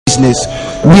business.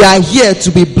 We are here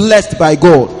to be blessed by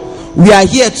God. We are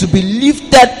here to be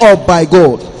lifted up by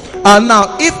God. And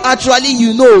now, if actually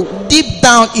you know deep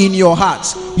down in your heart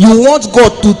you want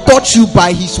God to touch you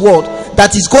by his word,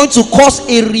 that is going to cause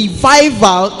a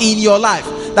revival in your life,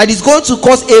 that is going to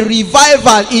cause a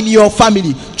revival in your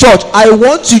family, church, I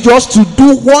want you just to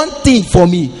do one thing for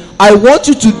me. I want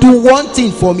you to do one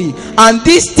thing for me, and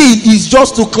this thing is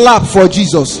just to clap for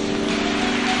Jesus.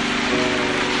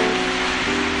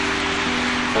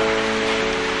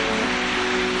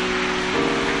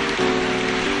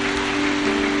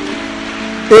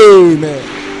 Amen.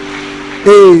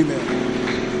 Amen.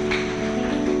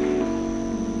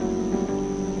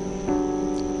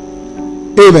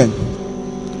 Amen.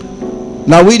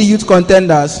 Now, we the youth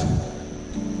contenders,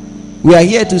 we are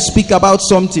here to speak about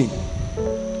something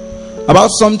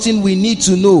we need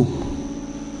to know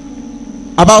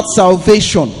about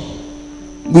salvation.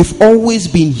 We've always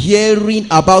been hearing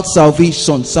about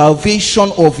salvation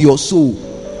of your soul,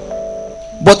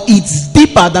 but it's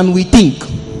deeper than we think.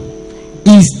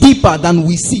 Is deeper than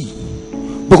we see,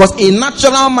 because a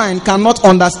natural mind cannot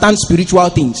understand spiritual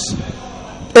things.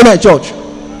 Amen, church.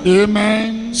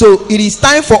 Amen. So it is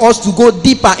time for us to go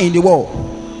deeper in the word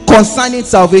concerning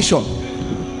salvation.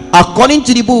 According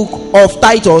to the book of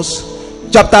Titus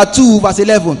chapter 2 verse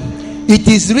 11, it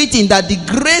is written that the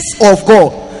grace of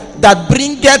God that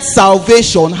bringeth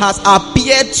salvation has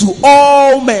appeared to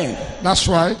all men. That's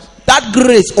right. That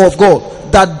grace of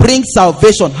God that brings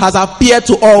salvation has appeared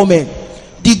to all men.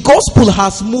 The gospel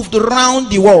has moved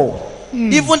around the world.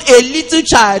 Even a little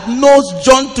child knows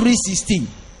John 3:16.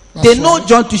 They know right.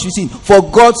 John 3:16. For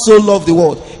God so loved the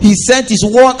world, he sent his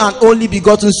one and only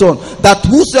begotten son, that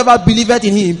whosoever believeth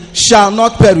in him shall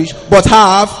not perish, but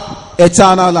have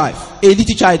eternal life. A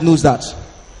little child knows that.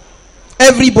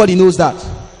 Everybody knows that.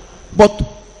 But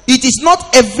it is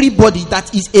not everybody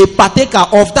that is a partaker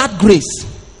of that grace.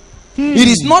 It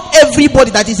is not everybody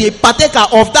that is a partaker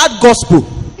of that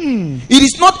gospel. It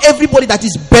is not everybody that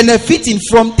is benefiting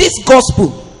from this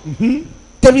gospel.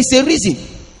 There is a reason.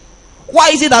 Why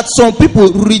is it that some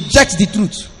people reject the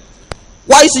truth?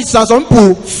 Why is it that some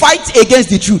people fight against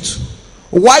the truth?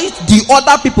 Why the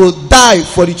other people die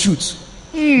for the truth?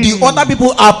 The other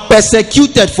people are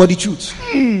persecuted for the truth.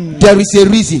 There is a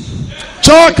reason.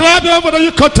 So clap over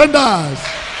the contenders.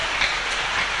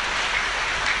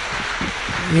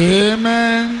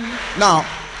 Amen. Now,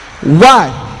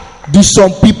 why do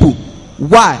some people,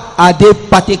 why are they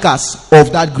partakers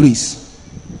of that grace?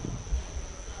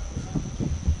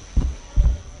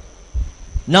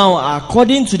 Now,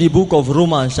 according to the book of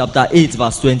Romans chapter 8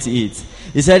 verse 28,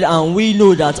 he said, and we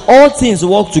know that all things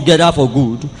work together for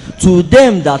good to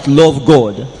them that love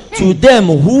God, to them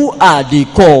who are the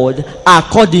called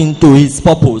according to his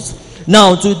purpose.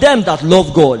 Now, to them that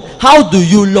love God, how do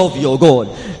you love your God?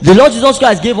 The Lord Jesus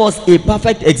Christ gave us a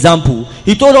perfect example.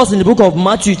 He told us in the book of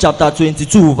Matthew chapter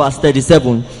 22 verse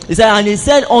 37. He said, and he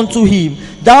said unto him,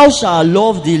 thou shalt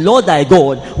love the Lord thy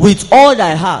God with all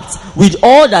thy heart, with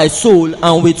all thy soul,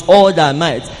 and with all thy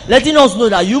might. Letting us know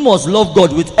that you must love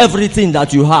God with everything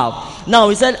that you have. Now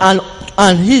he said,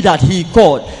 and he that he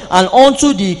called, and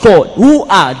unto the called. Who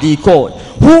are the called?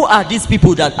 Who are these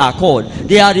people that are called?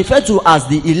 They are referred to as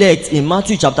the elect in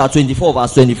Matthew chapter 24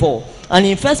 verse 24. And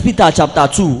in 1 Peter chapter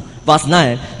 2 verse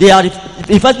 9, they are in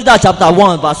 1 Peter chapter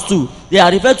 1 verse 2, they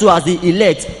are referred to as the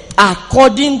elect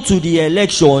according to the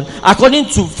election, according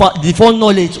to the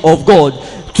foreknowledge of God,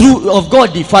 of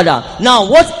God the Father. Now,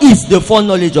 what is the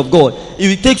foreknowledge of God?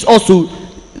 It takes us to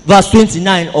verse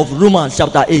 29 of Romans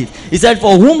chapter 8. He said,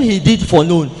 for whom he did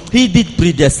foreknow, he did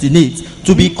predestinate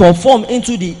to be conformed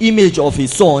into the image of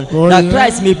his son, that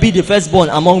Christ may be the firstborn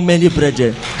among many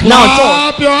brethren.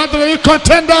 Now, church,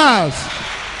 contenders.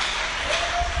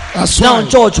 Now,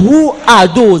 church, who are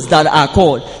those that are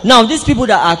called? Now, these people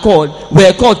that are called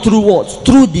were called through what?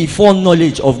 Through the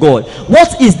foreknowledge of God.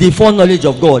 What is the foreknowledge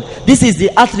of God? This is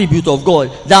the attribute of God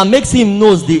that makes him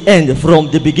knows the end from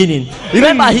the beginning.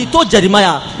 Remember, he told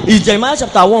Jeremiah in Jeremiah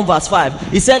chapter 1 verse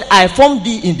 5, he said, I formed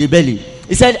thee in the belly.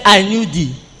 He said, I knew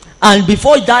thee. And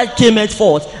before that came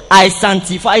forth, I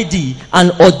sanctified thee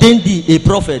and ordained thee a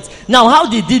prophet. Now, how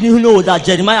did he know that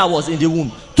Jeremiah was in the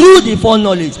womb? Through the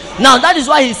foreknowledge. Now, that is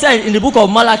why he said in the book of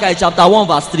Malachi chapter 1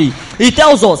 verse 3, he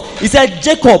tells us, he said,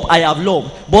 Jacob I have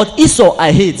loved, but Esau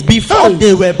I hate, before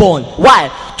they were born. Why?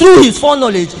 Through his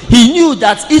foreknowledge, he knew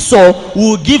that Esau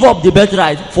would give up the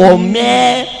birthright for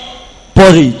mere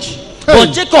porridge.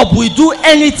 But Jacob will do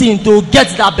anything to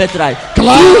get that birthright. Through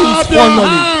his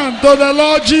foreknowledge. To the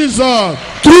Lord Jesus.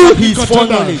 Through his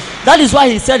foreknowledge. That is why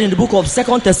he said in the book of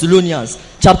 2 Thessalonians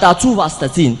chapter 2 verse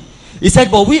 13, He said,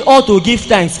 but we ought to give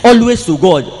thanks always to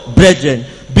God, brethren,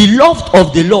 beloved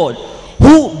of the Lord,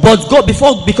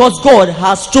 because God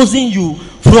has chosen you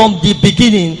from the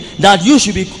beginning, that you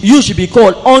should be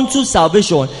called unto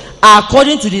salvation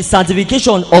according to the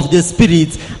sanctification of the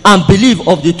Spirit and belief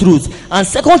of the truth. And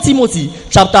 2 Timothy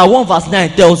chapter 1 verse 9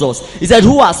 tells us, he said,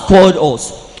 who has called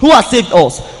us, who has saved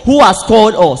us, who has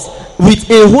called us with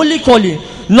a holy calling,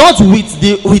 not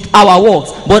with our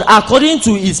works, but according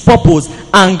to his purpose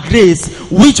and grace,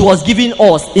 which was given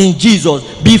us in Jesus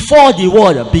before the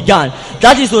world began.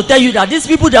 That is to tell you that these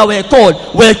people that were called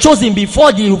were chosen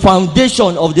before the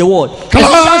foundation of the world.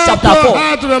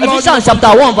 Ephesians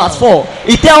chapter 1 verse 4,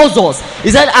 it tells us, he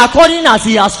said, according as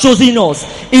he has chosen us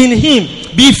in him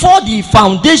before the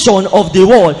foundation of the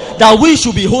world, that we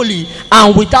should be holy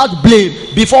and without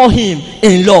blame before him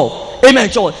in love.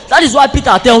 Amen, church. That is why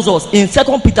Peter tells us in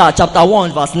 2 Peter chapter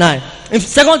 1 verse 9. In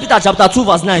 2 Peter chapter 2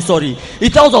 verse 9, he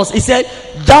tells us, he said,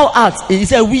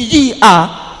 we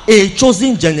are a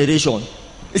chosen generation.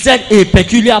 He said, a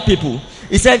peculiar people.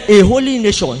 He said, a holy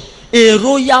nation, a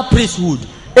royal priesthood.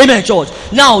 Amen, church.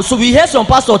 Now, so we hear some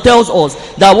pastor tells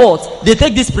us that what? They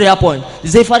take this prayer point. They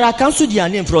say, Father, cancel their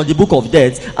name from the book of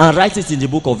death and write it in the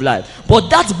book of life. But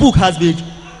that book has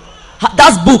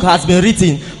been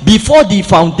written before the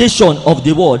foundation of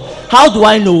the world. How do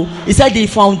I know? He said the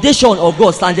foundation of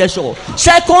God standeth sure.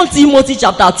 2 Timothy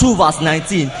chapter 2 verse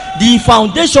 19. The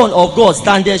foundation of God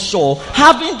standeth sure,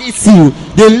 having this seal,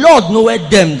 the Lord knoweth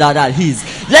them that are his.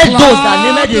 Let those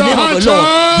that name the name of the Lord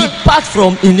depart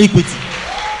from iniquity.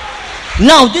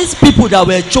 Now these people that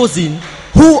were chosen,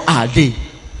 who are they?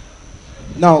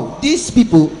 Now these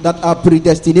people that are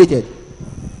predestinated,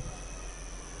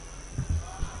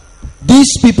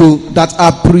 these people that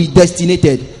are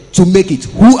predestinated to make it,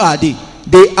 who are they?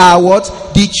 They are what?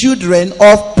 The children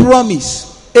of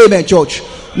promise. Amen, church.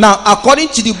 Now, according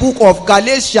to the book of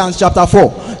Galatians chapter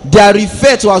 4, they are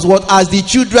referred to as what? As the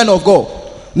children of God.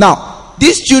 Now,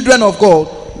 these children of God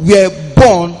were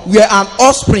an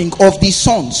offspring of the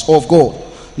sons of God.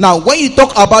 Now, when you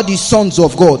talk about the sons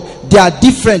of God, they are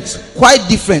different, quite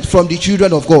different from the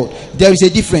children of God. There is a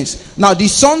difference. Now, the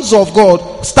sons of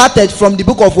God started from the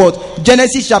book of what?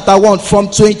 Genesis chapter 1 from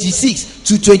 26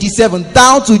 to 27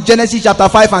 down to Genesis chapter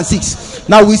 5 and 6.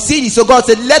 Now, we see this. So God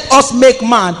said, let us make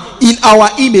man in our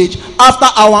image after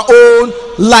our own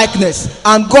likeness.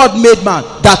 And God made man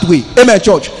that way. Amen,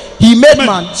 church. He made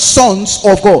man sons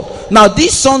of God. Now,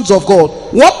 these sons of God,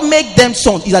 what made them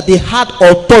sons is that they had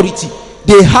authority.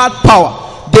 They had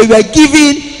power. They were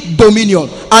given dominion,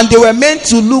 and they were meant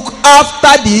to look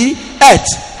after the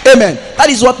earth. Amen. That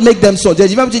is what makes them sons.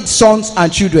 There's a difference between sons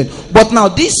and children. But now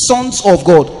these sons of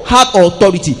God had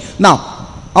authority. Now,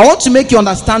 I want to make you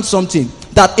understand something.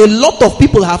 That a lot of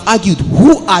people have argued,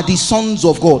 who are the sons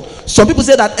of God? Some people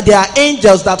say that they are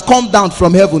angels that come down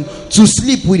from heaven to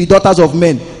sleep with the daughters of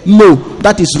men. No,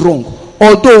 that is wrong.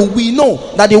 Although we know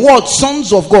that the word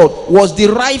sons of God was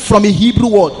derived from a Hebrew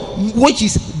word, which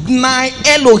is Bnai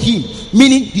Elohim,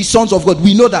 meaning the sons of God.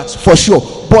 We know that for sure.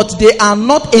 But they are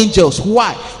not angels.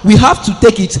 Why? We have to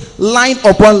take it line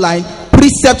upon line,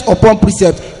 precept upon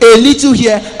precept, a little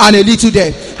here and a little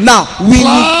there. Now, we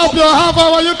clap your hands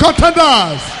for you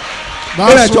contenders.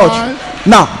 That's right.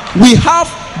 Now, we have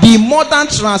the modern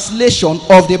translation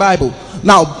of the Bible.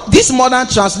 Now, this modern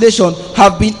translation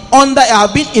have been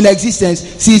in existence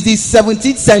since the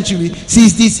 17th century,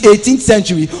 since this 18th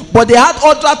century. But they had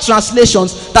other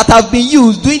translations that have been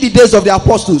used during the days of the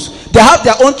apostles. They have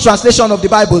their own translation of the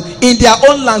Bible in their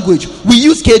own language. We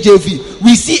use KJV,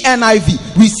 we see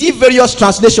NIV, we see various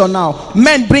translations now.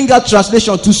 Men bring out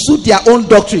translation to suit their own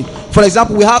doctrine. For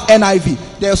example, we have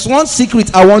NIV. There's one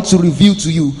secret I want to reveal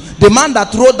to you. The man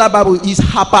that wrote that Bible is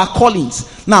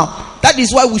HarperCollins. Now, that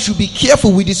is why we should be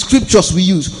careful with the scriptures we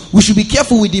use. We should be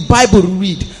careful with the Bible we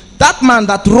read. That man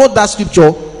that wrote that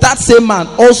scripture, that same man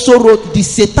also wrote the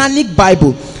Satanic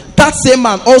Bible. That same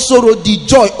man also wrote the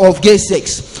Joy of Gay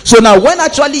Sex. So now when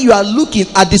actually you are looking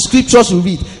at the scriptures we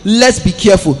read, let's be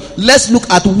careful. Let's look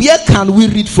at where can we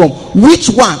read from. Which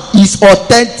one is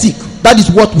authentic? That is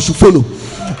what we should follow.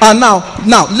 And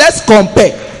now let's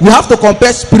compare. We have to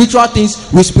compare spiritual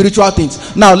things with spiritual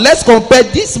things. Now let's compare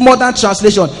this modern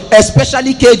translation,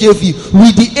 especially KJV,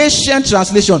 with the ancient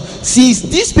translation. Since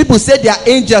these people say they are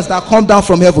angels that come down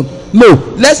from heaven. No,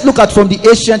 let's look at from the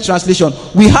ancient translation.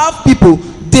 We have people,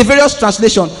 the various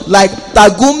translations like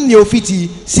Targum Neophiti,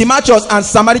 Simachos, and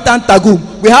Samaritan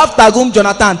Targum. We have Targum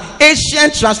Jonathan,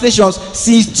 ancient translations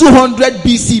since 200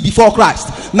 BC before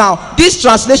Christ. Now, these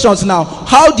translations now,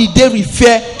 how did they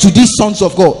refer to these sons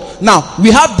of God? Now,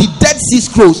 we have the Dead Sea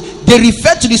Scrolls, they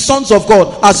refer to the sons of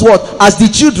God as what? As the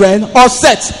children of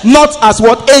Seth, not as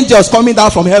what? Angels coming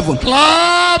down from heaven.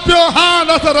 Clap your hand.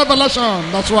 That's a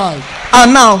revelation. That's right.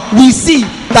 And now we see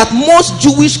that most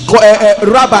Jewish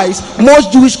rabbis,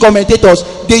 most Jewish commentators,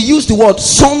 they use the word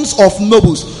sons of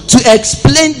nobles to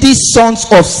explain these sons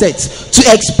of Seth,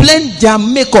 to explain their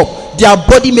makeup, their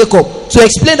body makeup, to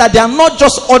explain that they are not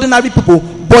just ordinary people,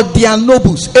 but they are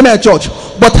nobles. Amen, church.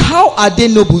 But how are they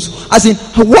nobles? As in,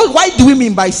 why do we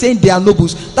mean by saying they are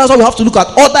nobles? That's why we have to look at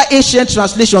other ancient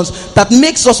translations that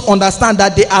makes us understand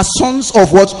that they are sons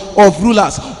of what? Of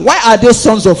rulers. Why are they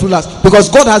sons of rulers? Because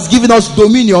God has given us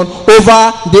dominion over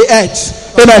the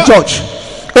earth. Amen, church.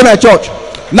 Amen, church.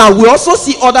 Now we also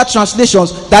see other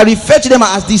translations that refer to them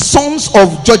as the sons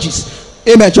of judges.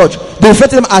 Amen, church. They refer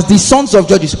to them as the sons of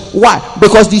judges. Why?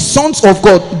 Because the sons of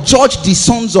God judge the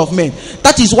sons of men.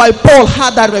 That is why Paul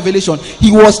had that revelation.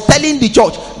 He was telling the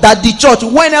church that the church,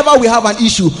 whenever we have an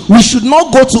issue, we should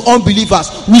not go to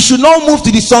unbelievers. We should not move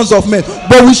to the sons of men,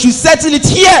 but we should settle it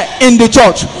here in the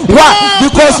church. Why?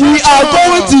 Because we are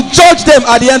going to judge them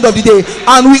at the end of the day,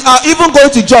 and we are even going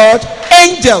to judge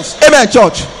angels. Amen,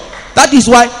 church. That is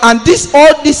why, and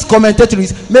all these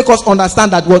commentaries make us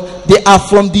understand that what they are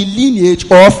from the lineage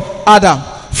of Adam,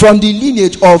 from the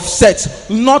lineage of Seth,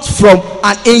 not from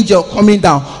an angel coming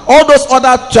down. All those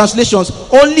other translations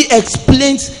only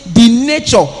explains the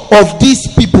nature of these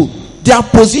people, their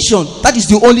position. That is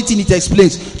the only thing it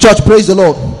explains. Church, praise the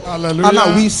Lord. Hallelujah. And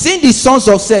now we've seen the sons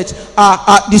of Seth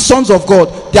are the sons of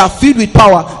God. They are filled with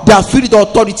power, they are filled with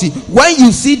authority. When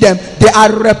you see them, they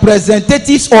are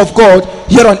representatives of God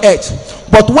here on earth.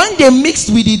 But when they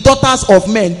mixed with the daughters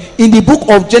of men in the book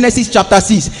of Genesis chapter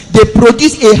 6, they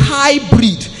produce a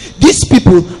hybrid. These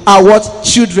people are what?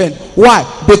 Children. Why?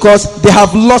 Because they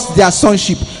have lost their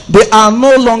sonship. They are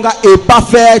no longer a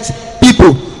perfect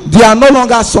people. They are no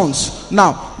longer sons.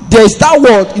 Now, there is that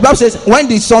word. The Bible says, when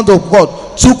the sons of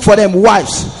God took for them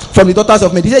wives from the daughters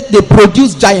of men, they said they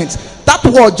produced giants. That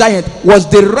word giant was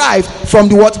derived from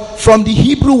the what? From the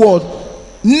Hebrew word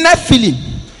Nephilim.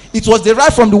 It was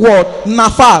derived from the word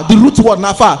Nafar, the root word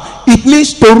Nafar. It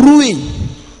means to ruin,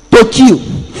 to kill.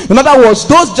 In other words,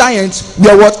 those giants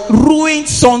were what? Ruined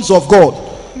sons of God.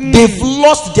 They've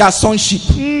lost their sonship.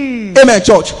 Amen,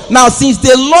 church. Now, since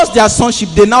they lost their sonship,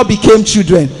 they now became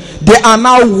children. They are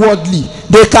now worldly.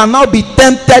 They can now be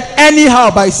tempted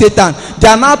anyhow by Satan. They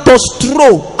are now tossed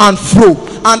to and fro.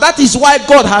 And that is why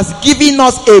God has given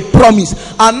us a promise.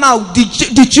 And now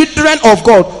the children of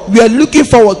God, we are looking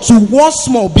forward to once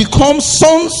more become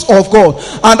sons of God.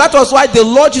 And that was why the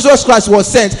Lord Jesus Christ was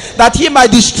sent, that he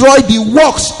might destroy the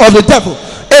works of the devil.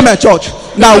 Amen, church.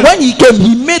 Now when he came,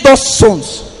 he made us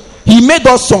sons. He made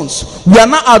us sons. We are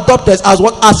now adopted as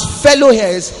what? As fellow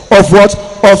heirs of what?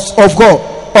 Of God,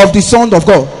 of the Son of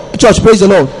God. Church, praise the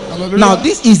Lord. Hallelujah. Now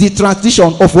this is the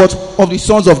transition of what? Of the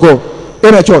sons of God.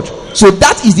 Amen, church. So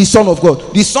that is the Son of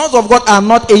God. The sons of God are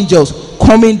not angels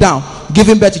coming down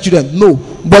giving birth to children. No,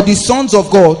 but the sons of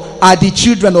God are the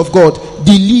children of God,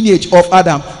 the lineage of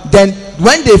Adam. Then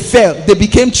when they fell, they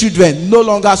became children, no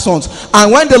longer sons.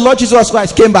 And when the Lord Jesus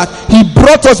Christ came back, he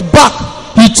brought us back.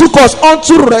 He took us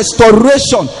unto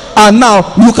restoration. And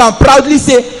now you can proudly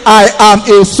say, I am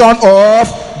a son of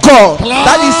God.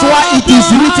 That is why it is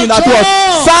written that what?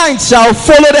 Signs shall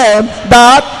follow them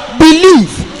that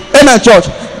believe. Amen, church.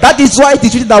 That is why it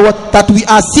is written that we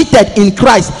are seated in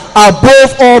Christ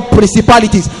above all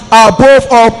principalities, above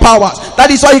all powers.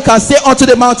 That is why you can say unto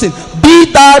the mountain,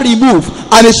 be thou removed,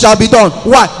 and it shall be done.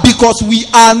 Why? Because we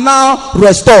are now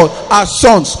restored as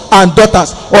sons and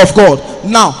daughters of God.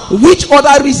 Now, which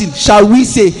other reason shall we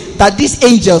say that these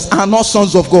angels are not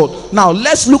sons of God? Now,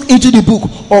 let's look into the book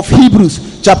of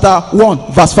Hebrews chapter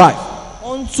 1 verse 5.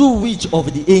 Unto which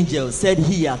of the angels said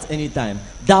he at any time,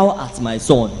 thou art my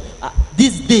son,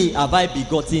 this day have I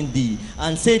begotten thee?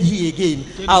 And said he again,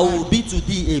 I will be to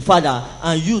thee a father,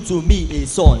 and you to me a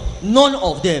son. None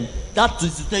of them. That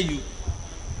is to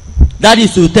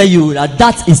tell you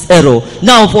that is error.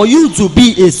 Now, for you to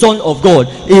be a son of God,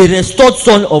 a restored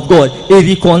son of God, a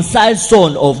reconciled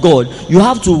son of God, you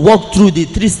have to walk through the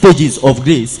 3 stages of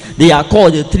grace. They are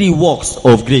called the 3 works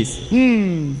of grace.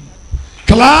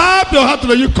 Clap your hand to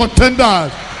the youth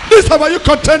contenders. This is about you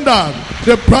contenders.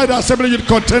 The Pride Assembly youth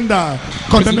contender,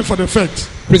 contending for the faith.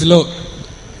 Praise the Lord.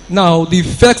 Now, the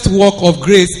first work of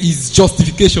grace is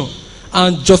justification.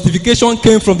 And justification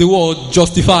came from the word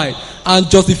justify. And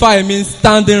justify means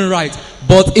standing right.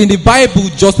 But in the Bible,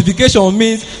 justification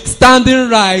means standing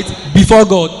right before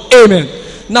God. Amen.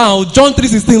 Now, John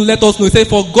 3:16 let us know. It says,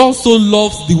 for God so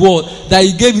loves the world that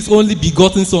he gave his only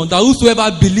begotten son, that whosoever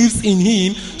believes in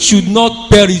him should not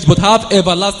perish but have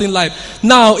everlasting life.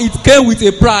 Now, it came with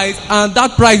a price, and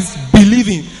that price is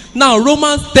believing. Now,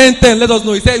 Romans 10:10 let us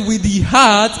know. It said, with the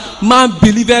heart man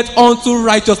believeth unto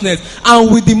righteousness,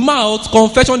 and with the mouth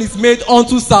confession is made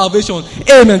unto salvation.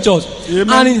 Amen, church. Amen.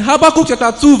 And in Habakkuk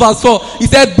chapter 2 verse 4, he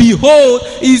said, behold,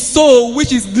 his soul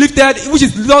which is lifted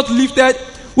is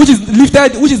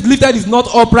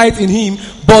not upright in him,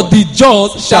 but the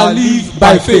just shall live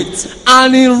by faith.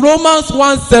 And in Romans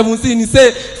 1:17 he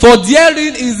said, for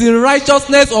therein is the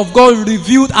righteousness of God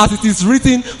revealed, as it is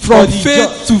written, from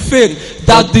faith to faith,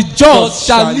 that the just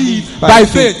shall live by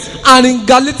faith. And in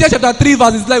Galatians chapter 3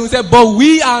 verse 11 he said, but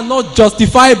we are not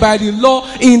justified by the law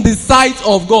in the sight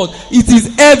of God. It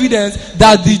is evidence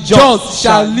that the just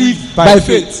shall live by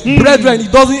faith. Brethren,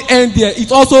 it doesn't end there.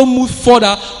 It also moves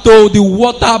further to the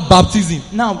water baptism.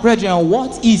 Now, brethren,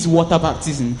 what is water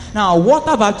baptism? Now,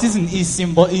 water baptism is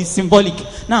symbolic.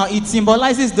 Now, it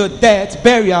symbolizes the death,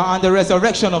 burial, and the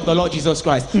resurrection of the Lord Jesus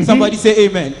Christ. Somebody say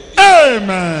amen.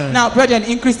 Amen. Now, brethren,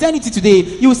 in Christianity today,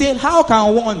 you say, how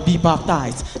can one be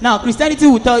baptized? Now, Christianity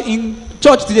will tell, in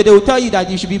church today, they will tell you that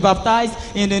you should be baptized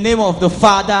in the name of the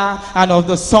Father, and of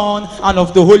the Son, and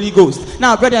of the Holy Ghost.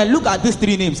 Now, brethren, look at these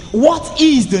three names. What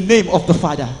is the name of the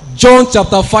Father? John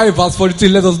chapter 5 verse 43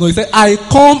 let us know. He said, I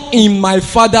come in my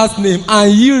Father's name,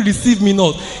 and ye receive me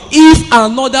not. If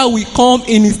another will come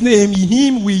in his name,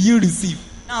 him will ye receive.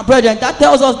 Now, brethren, that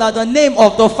tells us that the name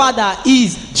of the Father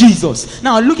is Jesus.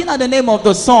 Now, looking at the name of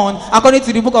the Son, according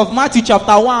to the book of Matthew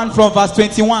chapter 1 from verse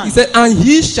 21. He said,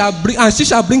 and she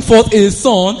shall bring forth a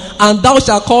son, and thou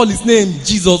shalt call his name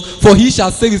Jesus, for he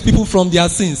shall save his people from their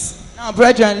sins. Now,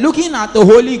 brethren, looking at the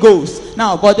Holy Ghost.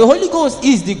 Now, but the Holy Ghost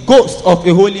is the ghost of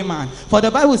a holy man. For the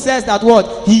Bible says that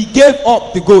what? He gave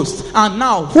up the ghost. And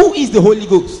now, who is the Holy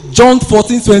Ghost? John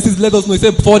 14:26 let us know. He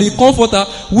said, for the Comforter,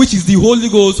 which is the Holy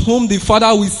Ghost, whom the Father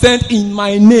will send in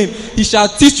my name, he shall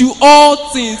teach you all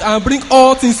things and bring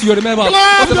all things to your remembrance.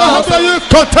 You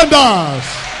contenders.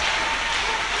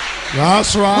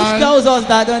 That's right. Which tells us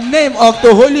that the name of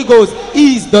the Holy Ghost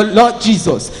is the Lord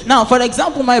Jesus. Now, for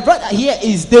example, my brother here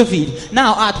is David.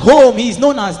 Now, at home, he is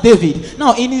known as David.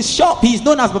 Now, in his shop, he is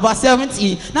known as Baba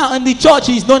 70. Now, in the church,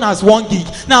 he is known as 1 gig.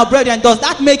 Now, brethren, does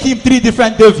that make him three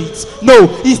different Davids? No,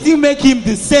 he still make him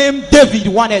the same David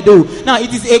one and all. Now,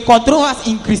 it is a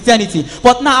controversy in Christianity.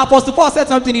 But now, Apostle Paul said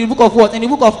something in the book of what? In the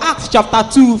book of Acts chapter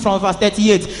 2 from verse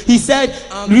 38. He said,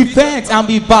 repent and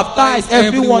be baptized,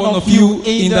 every one of you,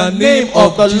 in the name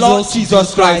of the Lord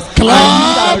Jesus Christ.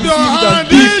 Clap your hand,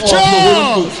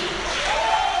 church.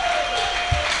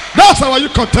 That's how you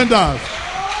contenders.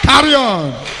 Carry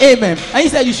on. Amen. And he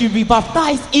said you should be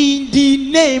baptized in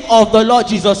the name of the Lord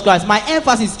Jesus Christ. My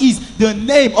emphasis is the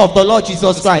name of the Lord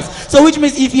Jesus Christ. So which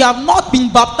means if you have not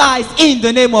been baptized in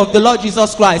the name of the Lord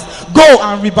Jesus Christ, go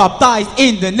and be baptized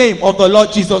in the name of the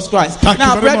Lord Jesus Christ.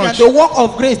 Now, brethren, the work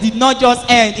of grace did not just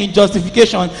end in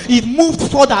justification. It moved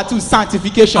further to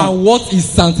sanctification. And what is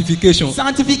sanctification?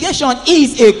 Sanctification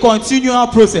is a continual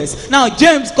process. Now,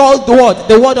 James called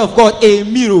the word of God a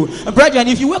mirror. Brethren,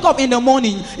 if you wake up in the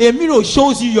morning, a mirror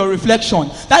shows you your reflection.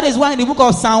 That is why in the book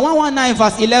of Psalm 119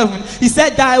 verse 11, he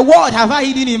said, thy word have I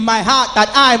hidden in my heart,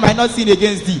 that I might not sin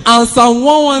against thee. And Psalm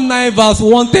 119 verse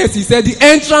 130, he said, the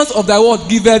entrance of thy word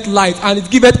giveth light, and it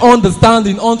giveth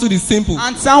understanding unto the simple.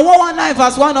 And Psalm 119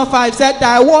 verse 105 said,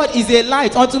 thy word is a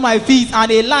light unto my feet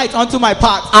and a light unto my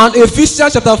path. And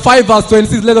Ephesians chapter 5 verse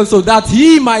 26 let us know that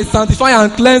he might sanctify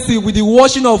and cleanse you with the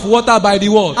washing of water by the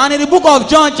word. And in the book of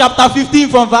John chapter 15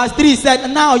 from verse 3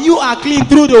 said, now you are clean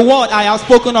through the word I have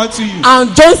spoken unto you.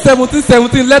 And John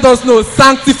 17:17 let us know,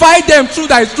 sanctify them through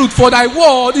thy truth, for thy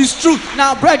word is truth.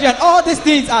 Now, brethren, all these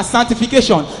things are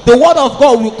sanctification. The word of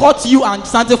God will cut you and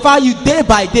sanctify you day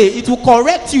by day. It will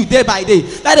correct you day by day.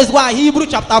 That is why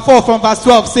Hebrews chapter 4 from verse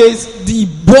 12 says, the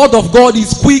word of God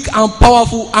is quick and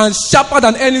powerful and sharper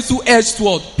than any two-edged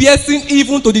sword, piercing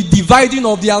even to the dividing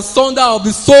of the asunder of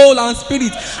the soul and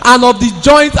spirit, and of the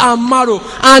joint and marrow,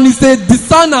 and is a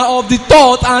discerner of the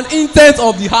thought and intent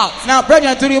of the heart. Now,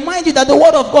 brethren, to remind you that the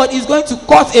word of God is going to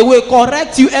cut away,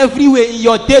 correct you everywhere in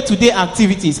your day-to-day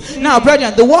activities. Now,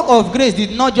 brethren, the work of grace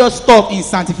did not just stop in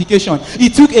sanctification.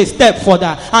 It took a step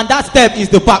further, and that step is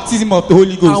the baptism of the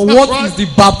Holy Ghost. And what is the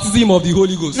baptism of the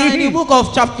Holy Ghost? Now, in the book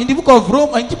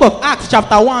in the book of Acts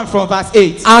chapter 1 from verse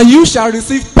 8. And you shall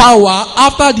receive power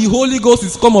after the Holy Ghost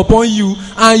is come upon you,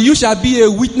 and you shall be a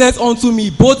witness unto me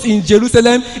both in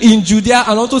Jerusalem, in Judea,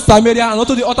 and unto Samaria, and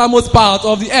unto the uttermost part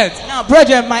of the earth. Now,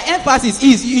 brethren, my emphasis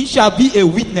is you shall be a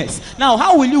witness. Now,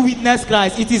 how will you witness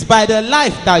Christ? It is by the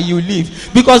life that you live.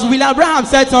 Because William Abraham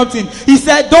said something. He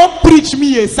said, don't preach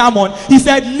me a sermon. He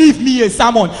said, leave me a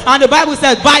sermon. And the Bible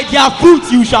said, by their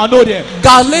fruits you shall know them.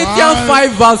 Galatians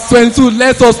 5 verse 22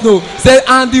 lets us know. Said,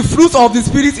 and the fruit of the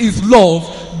Spirit is love,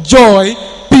 joy,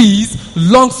 peace,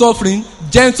 long-suffering,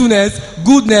 gentleness,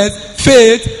 goodness,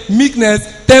 faith,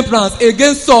 meekness, temperance.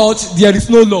 Against such there is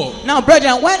no law. Now,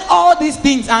 brethren, when all these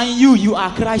things are in you, you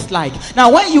are Christ-like.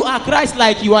 Now, when you are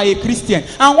Christ-like, you are a Christian.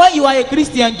 And when you are a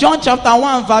Christian, John chapter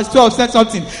 1 verse 12 said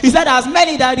something. He said, as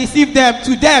many that received them,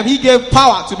 to them he gave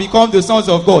power to become the sons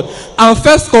of God. And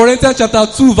 1 Corinthians chapter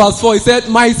 2 verse 4, he said,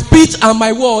 my speech and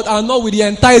my word are not with the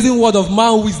enticing word of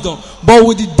man wisdom, but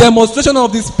with the demonstration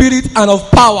of the Spirit and of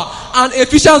power. And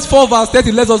Ephesians 4 verse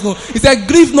 30 lets us know. He said,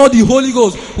 grieve not the Holy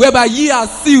Ghost, whereby ye are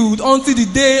sealed unto the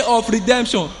day of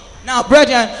redemption. Now,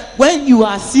 brethren, when you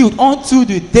are sealed unto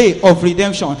the day of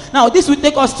redemption, now this will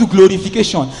take us to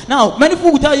glorification. Now, many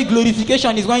people will tell you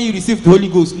glorification is when you receive the Holy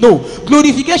Ghost. No,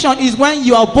 glorification is when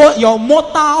your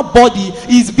mortal body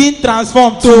is being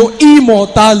transformed to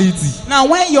immortality. Now,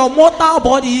 when your mortal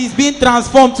body is being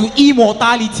transformed to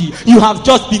immortality, you have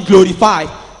just been glorified.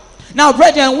 Now,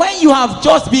 brethren, when you have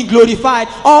just been glorified,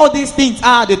 all these things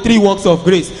are the three works of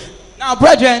grace. Now,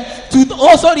 brethren, to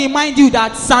also remind you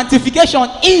that sanctification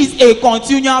is a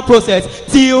continual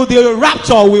process till the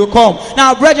rapture will come.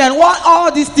 Now, brethren, when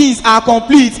all these things are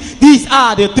complete, these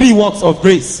are the three works of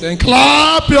grace. Then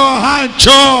clap your hand,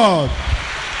 church.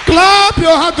 Clap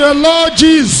your hand to the Lord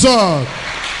Jesus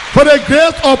for the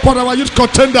grace upon our youth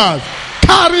contenders.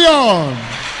 Carry on.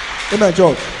 Amen,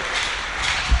 George.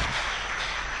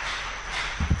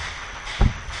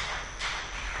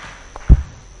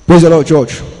 Praise the Lord,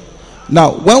 George.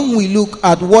 Now, when we look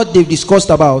at what they've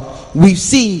discussed about, we've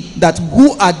seen that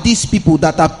who are these people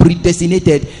that are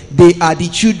predestinated? They are the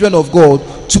children of God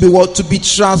to be what? To be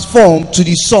transformed to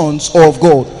the sons of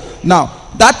God. Now,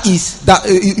 that is that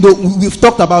we've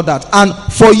talked about that. And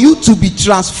for you to be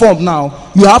transformed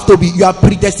now, you are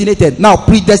predestinated. Now,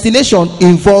 predestination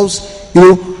involves,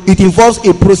 it involves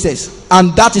a process,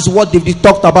 and that is what they've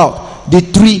talked about. The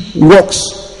three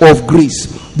works of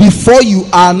grace. Before you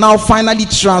are now finally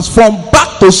transformed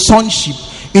back to sonship,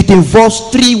 it involves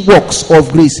three works of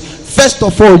grace. First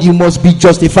of all, you must be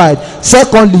justified.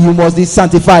 Secondly, you must be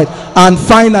sanctified. And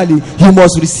finally, you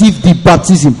must receive the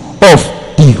baptism of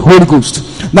the Holy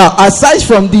Ghost. Now, aside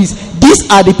from this,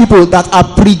 these are the people that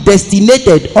are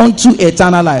predestinated unto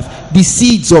eternal life, the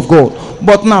seeds of God.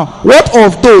 But now, what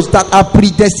of those that are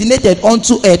predestinated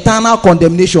unto eternal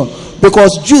condemnation?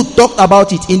 Because Jude talked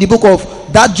about it in the book of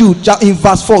that Jude in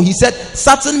verse 4. He said,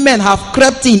 certain men have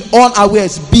crept in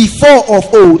unawares before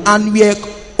of old, and were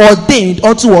ordained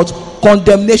unto what?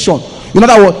 Condemnation. In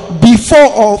other words,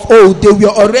 before of old, they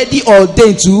were already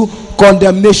ordained to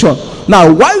condemnation.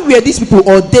 Now, why were these people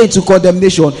ordained to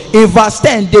condemnation? In verse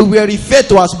 10, they were referred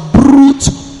to as brute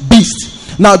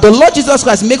beasts. Now, the Lord Jesus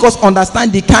Christ make us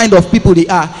understand the kind of people they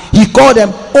are. He called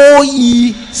them, O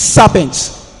ye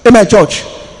serpents. Amen, church.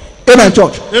 Amen,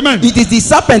 church. Amen. It is the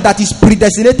serpent that is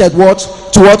predestinated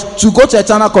to go to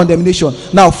eternal condemnation.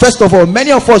 Now, first of all,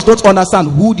 many of us don't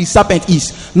understand who the serpent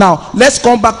is. Now, let's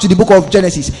come back to the book of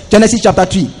Genesis. Genesis chapter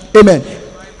 3. Amen.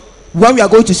 When we are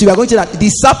going to see that the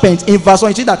serpent in verse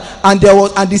 1, you see that, and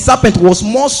the serpent was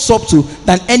more subtle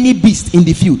than any beast in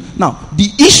the field. Now, the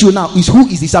issue now is who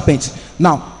is the serpent.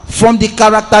 Now, from the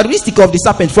characteristic of the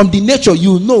serpent, from the nature,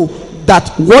 you know that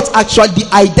what actually the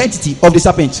identity of the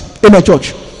serpent. Amen,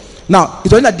 church. Now,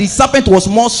 it's only that the serpent was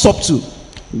more subtle.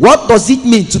 What does it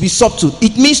mean to be subtle?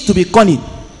 It means to be cunning.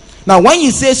 Now, when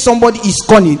you say somebody is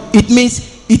cunning, it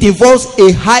means it involves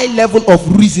a high level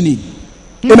of reasoning.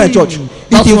 Amen, church.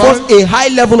 It involves a high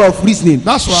level of reasoning.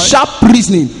 That's right. Sharp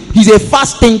reasoning. He's a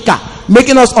fast thinker,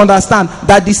 making us understand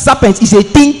that the serpent is a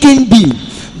thinking being.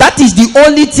 That is the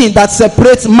only thing that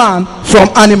separates man from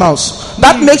animals.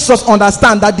 That makes us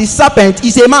understand that the serpent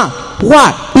is a man.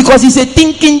 Why? Because he's a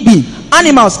thinking being.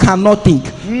 Animals cannot think.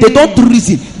 They don't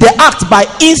reason. They act by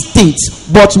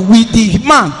instinct. But with the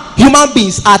man, human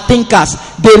beings are thinkers.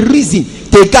 They reason.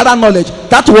 They gather knowledge.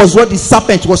 That was what the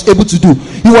serpent was able to do.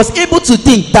 He was able to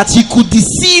think that he could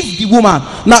deceive the woman.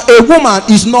 Now, a woman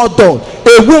is not dull.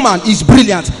 A woman is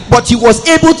brilliant. But he was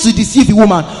able to deceive the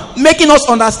woman, making us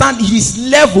understand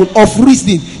his level of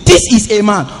reasoning. This is a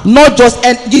man,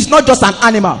 he's not just an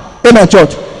animal. Amen,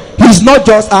 church. He's not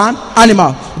just an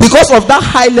animal. Because of that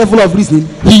high level of reasoning,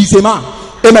 he is a man.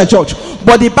 Amen, church.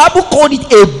 But the Bible called it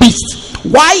a beast.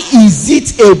 Why is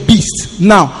it a beast?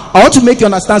 Now, I want to make you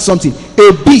understand something.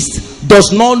 A beast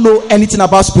does not know anything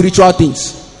about spiritual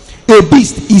things. A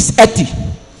beast is earthy.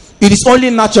 It is only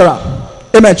natural.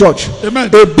 Amen, church. Amen.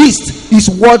 A beast is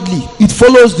worldly. It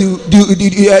follows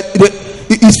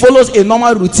it follows a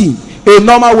normal routine, a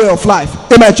normal way of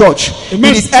life. Amen, church.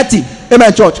 Amen. It is earthy.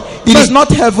 Amen, church. It is not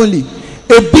heavenly.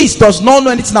 A beast does not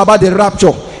know anything about the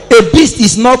rapture. A beast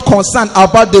is not concerned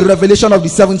about the revelation of the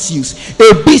seven seals.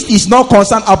 A beast is not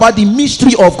concerned about the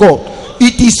mystery of God.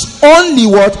 It is only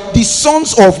what the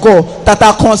sons of God that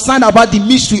are concerned about the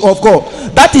mystery of God.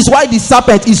 That is why the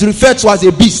serpent is referred to as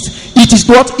a beast. It is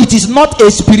what? It is not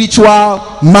a spiritual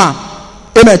man.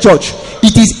 Amen, church.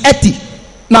 It is earthy.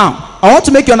 Now, I want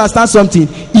to make you understand something.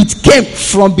 It came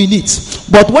from beneath.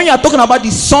 But when you are talking about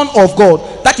the Son of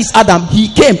God, that is Adam, he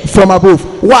came from above.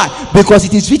 Why? Because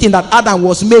it is written that Adam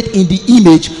was made in the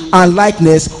image and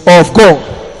likeness of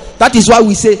God. That is why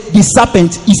we say the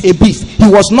serpent is a beast. He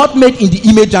was not made in the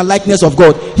image and likeness of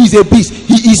God. He's a beast.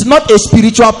 He is not a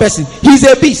spiritual person. He's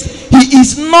a beast. He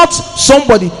is not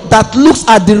somebody that looks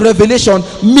at the revelation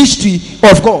mystery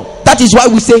of God. That is why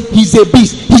we say he's a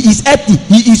beast. He is earthly.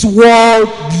 He is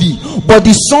worldly. But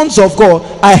the sons of God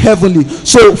are heavenly.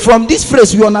 So from this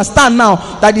phrase, we understand now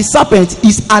that the serpent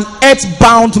is an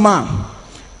earthbound man.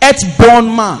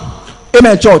 Earthborn man.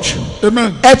 Amen, church.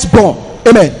 Amen. Earthborn.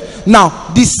 Amen.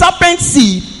 Now, the serpent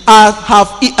seed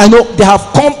they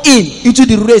have come into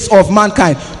the race of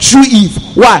mankind through Eve.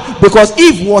 Why? Because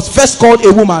Eve was first called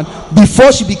a woman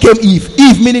before she became Eve.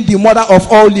 Eve meaning the mother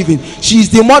of all living. She is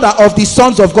the mother of the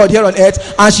sons of God here on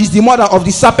earth, and she's the mother of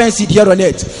the serpent seed here on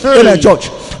earth. Hey. Amen, church.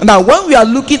 Now, when we are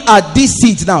looking at these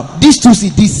seeds now, these two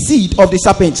seeds, the seed of the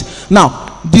serpent.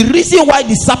 Now, the reason why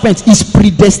the serpent is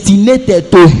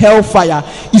predestinated to hellfire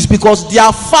is because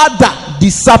their father, the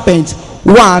serpent,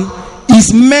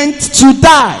 is meant to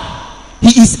die.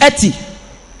 He is earthy.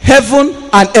 Heaven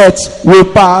and earth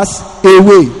will pass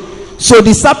away. So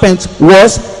the serpent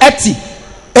was earthy.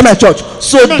 Amen, church.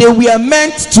 So they were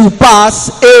meant to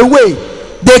pass away.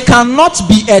 They cannot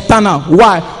be eternal.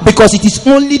 Why? Because it is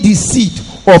only the seed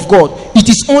of God. It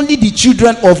is only the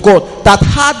children of God that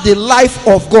had the life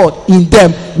of God in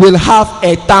them will have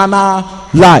eternal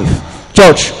life.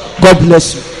 Church, God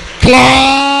bless you.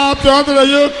 Clap your hands to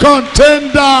you,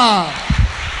 contender.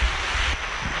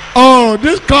 Oh,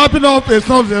 this clapping up is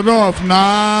not enough.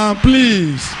 Nah,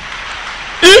 please.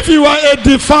 If you are a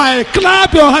defy,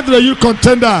 clap your hands to you,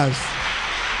 contenders.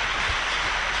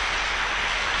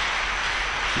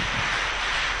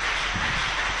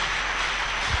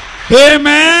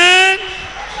 Amen.